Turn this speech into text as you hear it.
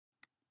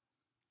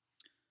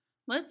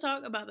Let's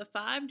talk about the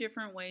 5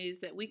 different ways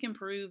that we can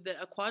prove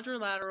that a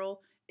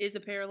quadrilateral is a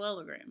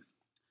parallelogram.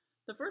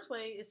 The first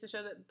way is to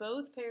show that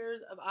both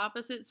pairs of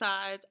opposite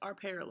sides are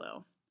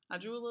parallel. I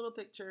drew a little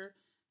picture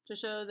to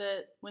show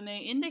that when they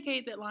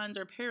indicate that lines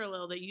are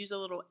parallel, they use a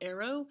little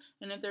arrow,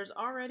 and if there's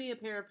already a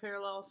pair of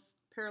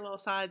parallel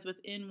sides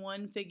within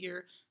one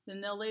figure,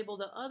 then they'll label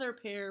the other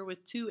pair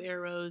with 2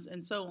 arrows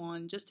and so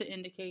on, just to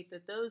indicate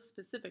that those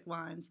specific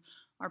lines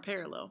are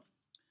parallel.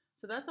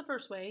 So that's the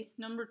first way.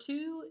 Number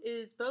 2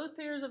 is both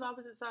pairs of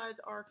opposite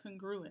sides are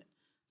congruent.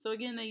 So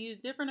again, they use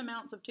different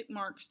amounts of tick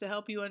marks to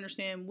help you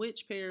understand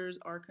which pairs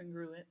are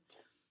congruent.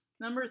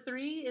 Number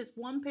 3 is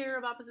one pair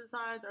of opposite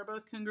sides are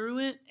both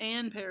congruent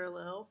and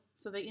parallel.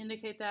 So they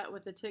indicate that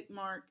with the tick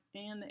mark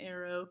and the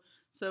arrow.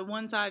 So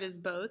one side is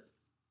both.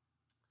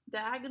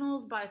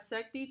 Diagonals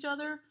bisect each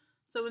other.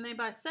 So when they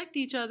bisect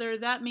each other,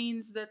 that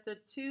means that the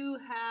 2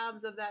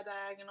 halves of that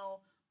diagonal,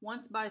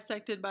 once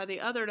bisected by the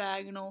other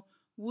diagonal,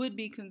 would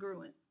be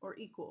congruent or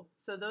equal.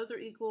 So those are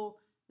equal,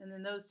 and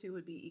then those 2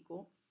 would be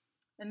equal.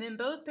 And then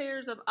both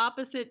pairs of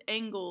opposite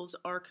angles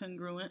are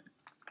congruent.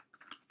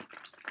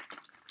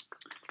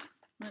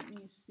 Let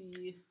me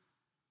see.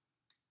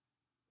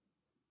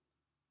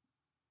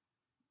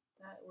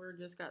 That word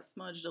just got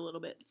smudged a little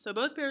bit. So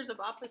both pairs of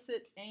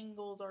opposite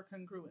angles are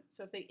congruent.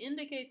 So if they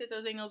indicate that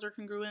those angles are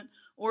congruent,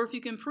 or if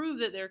you can prove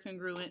that they're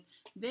congruent,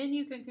 then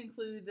you can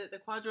conclude that the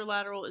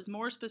quadrilateral is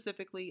more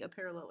specifically a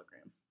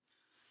parallelogram.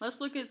 Let's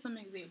look at some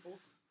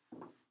examples.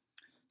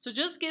 So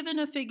just given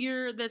a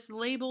figure that's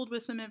labeled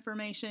with some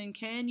information,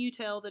 can you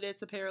tell that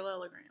it's a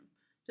parallelogram?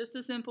 Just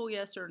a simple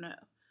yes or no.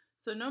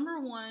 So number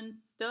 1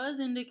 does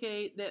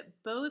indicate that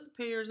both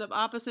pairs of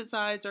opposite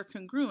sides are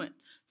congruent.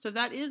 So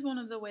that is one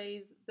of the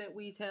ways that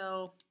we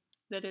tell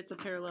that it's a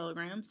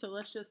parallelogram. So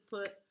let's just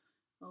put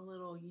a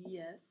little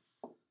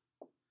yes.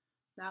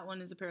 That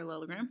one is a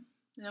parallelogram.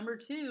 Number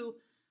 2,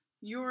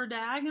 your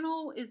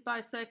diagonal is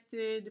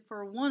bisected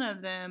for one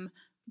of them,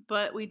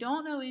 but we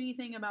don't know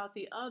anything about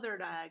the other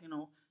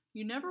diagonal.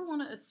 You never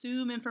want to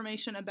assume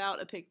information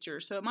about a picture.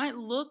 So it might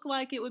look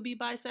like it would be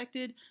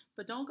bisected,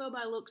 but don't go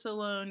by looks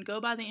alone. Go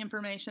by the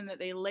information that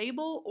they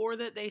label or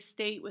that they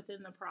state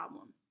within the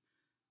problem.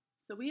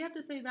 So we have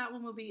to say that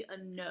one will be a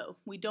no.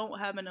 We don't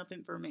have enough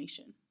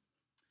information.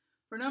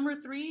 For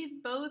number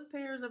 3, both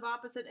pairs of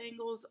opposite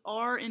angles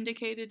are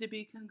indicated to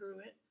be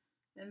congruent,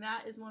 and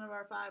that is one of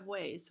our 5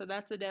 ways. So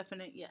that's a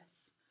definite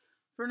yes.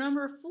 For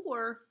number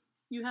 4,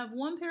 you have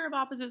one pair of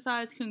opposite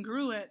sides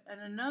congruent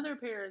and another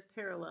pair is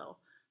parallel.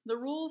 The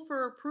rule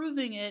for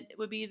proving it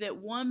would be that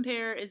one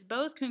pair is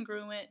both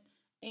congruent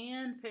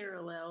and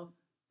parallel.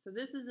 So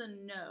this is a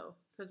no,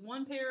 because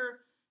one pair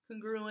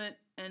congruent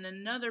and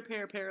another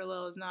pair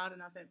parallel is not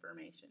enough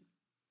information.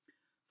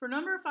 For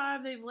number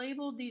 5, they've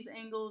labeled these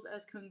angles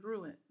as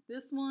congruent.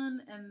 This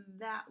one and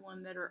that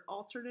one that are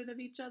alternate of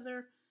each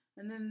other,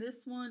 and then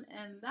this one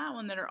and that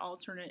one that are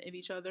alternate of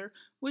each other,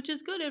 which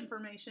is good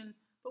information,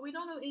 but we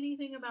don't know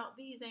anything about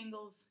these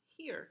angles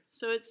here.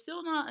 So it's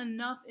still not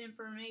enough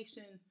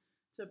information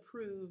to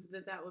prove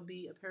that that would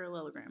be a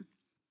parallelogram.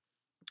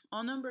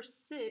 On number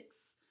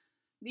 6,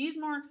 these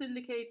marks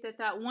indicate that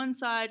that one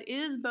side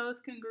is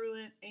both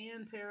congruent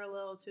and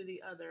parallel to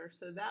the other.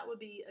 So that would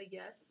be a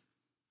yes.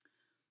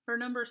 For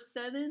number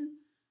 7,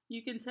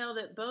 you can tell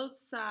that both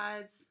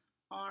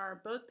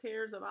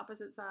pairs of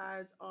opposite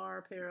sides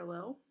are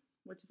parallel,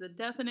 which is a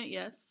definite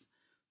yes.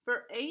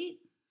 For 8,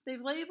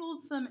 they've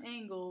labeled some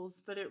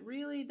angles, but it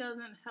really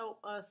doesn't help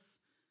us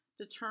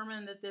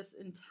determine that this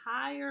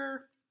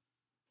entire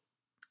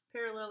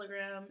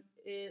parallelogram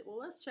well,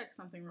 let's check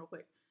something real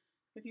quick.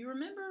 If you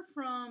remember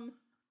from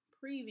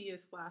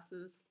previous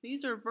classes,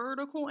 these are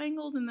vertical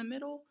angles in the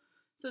middle.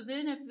 So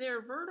then if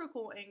they're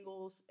vertical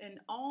angles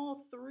and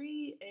all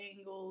 3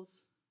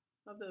 angles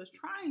of those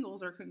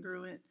triangles are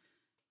congruent,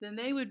 then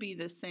they would be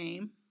the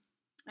same.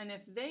 And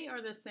if they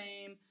are the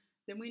same,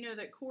 then we know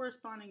that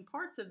corresponding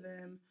parts of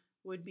them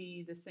would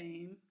be the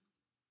same.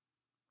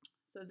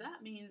 So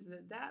that means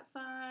that that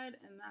side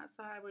and that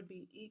side would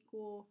be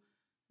equal,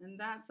 and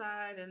that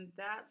side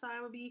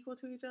would be equal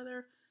to each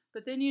other.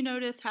 But then you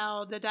notice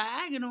how the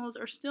diagonals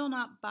are still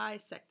not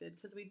bisected,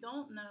 because we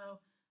don't know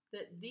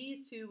that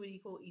these 2 would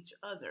equal each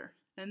other,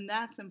 and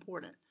that's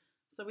important.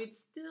 So we'd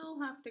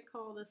still have to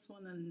call this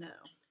one a no.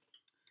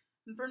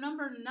 And for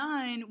number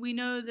 9, we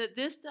know that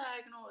this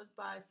diagonal is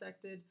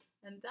bisected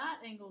and that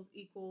angle is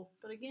equal,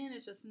 but again,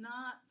 it's just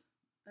not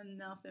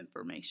enough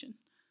information.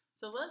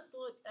 So let's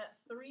look at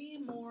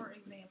 3 more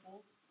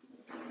examples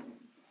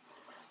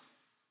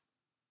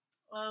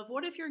of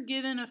what if you're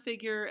given a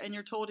figure and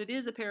you're told it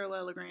is a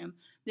parallelogram.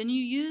 Then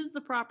you use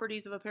the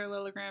properties of a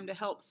parallelogram to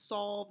help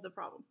solve the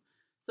problem.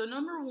 So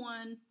number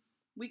 1,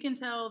 we can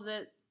tell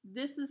that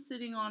this is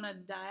sitting on a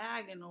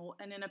diagonal,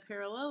 and in a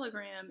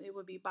parallelogram it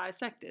would be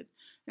bisected.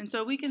 And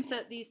so we can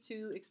set these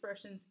 2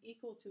 expressions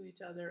equal to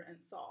each other and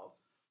solve.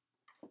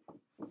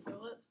 So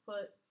let's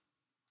put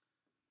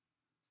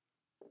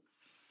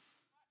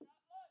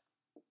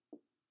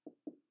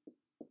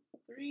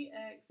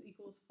 3x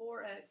equals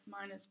 4x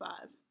minus 5.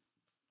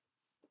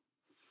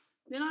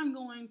 Then I'm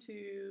going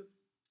to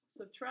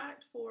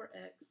subtract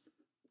 4x.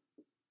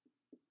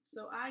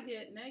 So I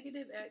get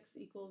negative x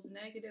equals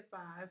negative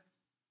 5.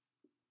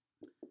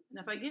 And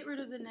if I get rid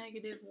of the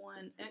negative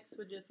 1, x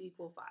would just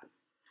equal 5.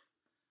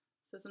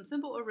 So some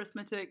simple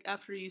arithmetic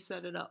after you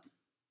set it up.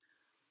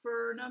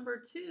 For number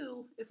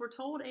 2, if we're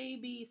told A,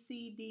 B,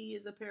 C, D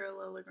is a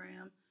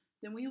parallelogram,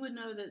 then we would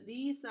know that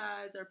these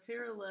sides are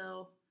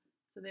parallel,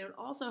 so they would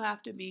also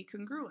have to be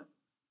congruent.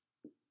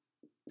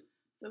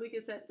 So we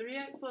could set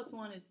 3x plus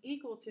 1 is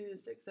equal to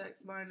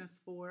 6x minus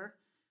 4.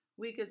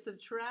 We could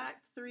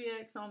subtract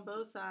 3x on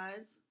both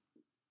sides.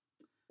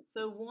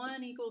 So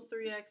 1 equals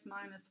 3x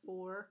minus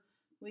 4.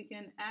 We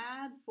can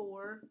add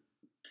 4.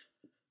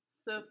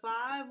 So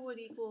 5 would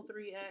equal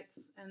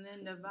 3x, and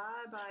then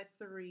divide by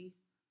 3.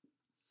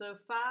 So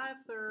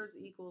 5/3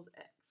 equals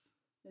x.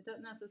 It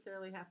doesn't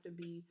necessarily have to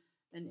be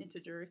an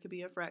integer. It could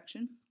be a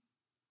fraction.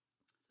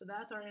 So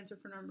that's our answer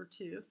for number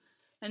 2.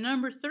 And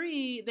number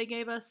 3, they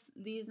gave us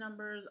these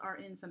numbers are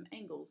in some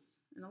angles.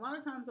 And a lot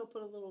of times they'll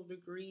put a little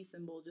degree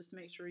symbol just to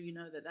make sure you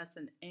know that that's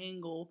an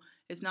angle.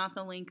 It's not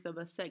the length of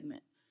a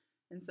segment.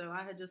 And so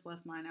I had just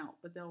left mine out.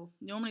 But they'll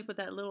normally put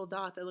that little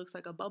dot that looks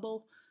like a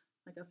bubble,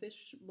 like a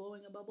fish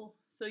blowing a bubble.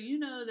 So you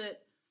know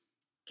that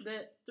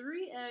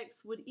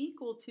 3x would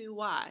equal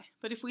 2y.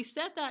 But if we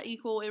set that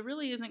equal, it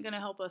really isn't going to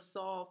help us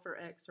solve for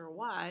x or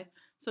y.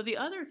 So the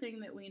other thing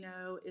that we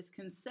know is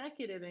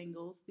consecutive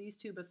angles, these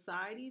two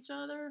beside each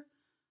other,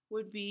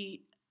 would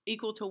be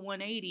equal to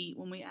 180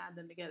 when we add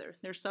them together.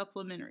 They're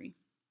supplementary.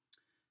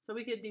 So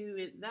we could do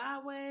it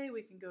that way.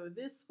 We can go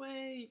this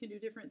way. You can do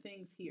different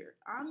things here.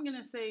 I'm going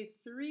to say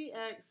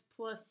 3x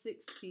plus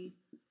 60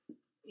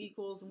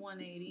 equals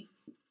 180.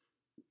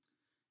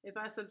 If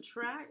I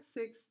subtract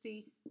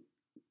 60,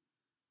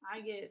 I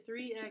get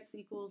 3x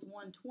equals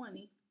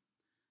 120.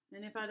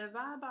 And if I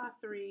divide by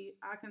 3,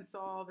 I can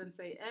solve and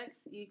say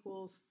x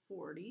equals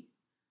 40.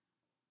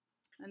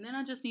 And then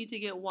I just need to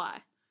get y.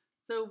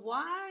 So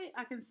y,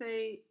 I can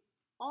say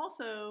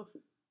also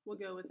will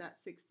go with that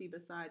 60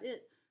 beside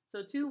it.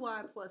 So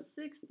 2y plus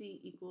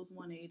 60 equals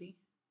 180.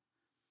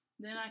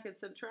 Then I could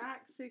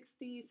subtract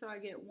 60, so I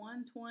get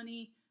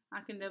 120.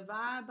 I can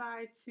divide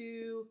by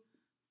 2,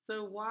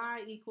 so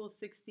y equals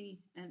 60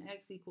 and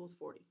x equals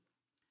 40.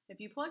 If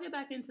you plug it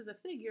back into the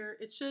figure,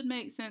 it should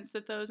make sense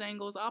that those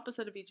angles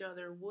opposite of each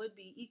other would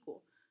be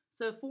equal.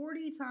 So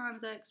 40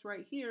 times x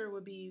right here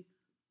would be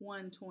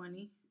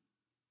 120,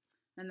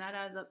 and that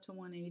adds up to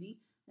 180.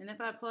 And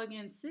if I plug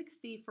in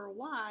 60 for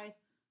y,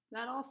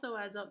 that also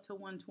adds up to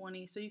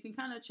 120. So you can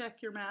kind of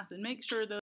check your math and make sure those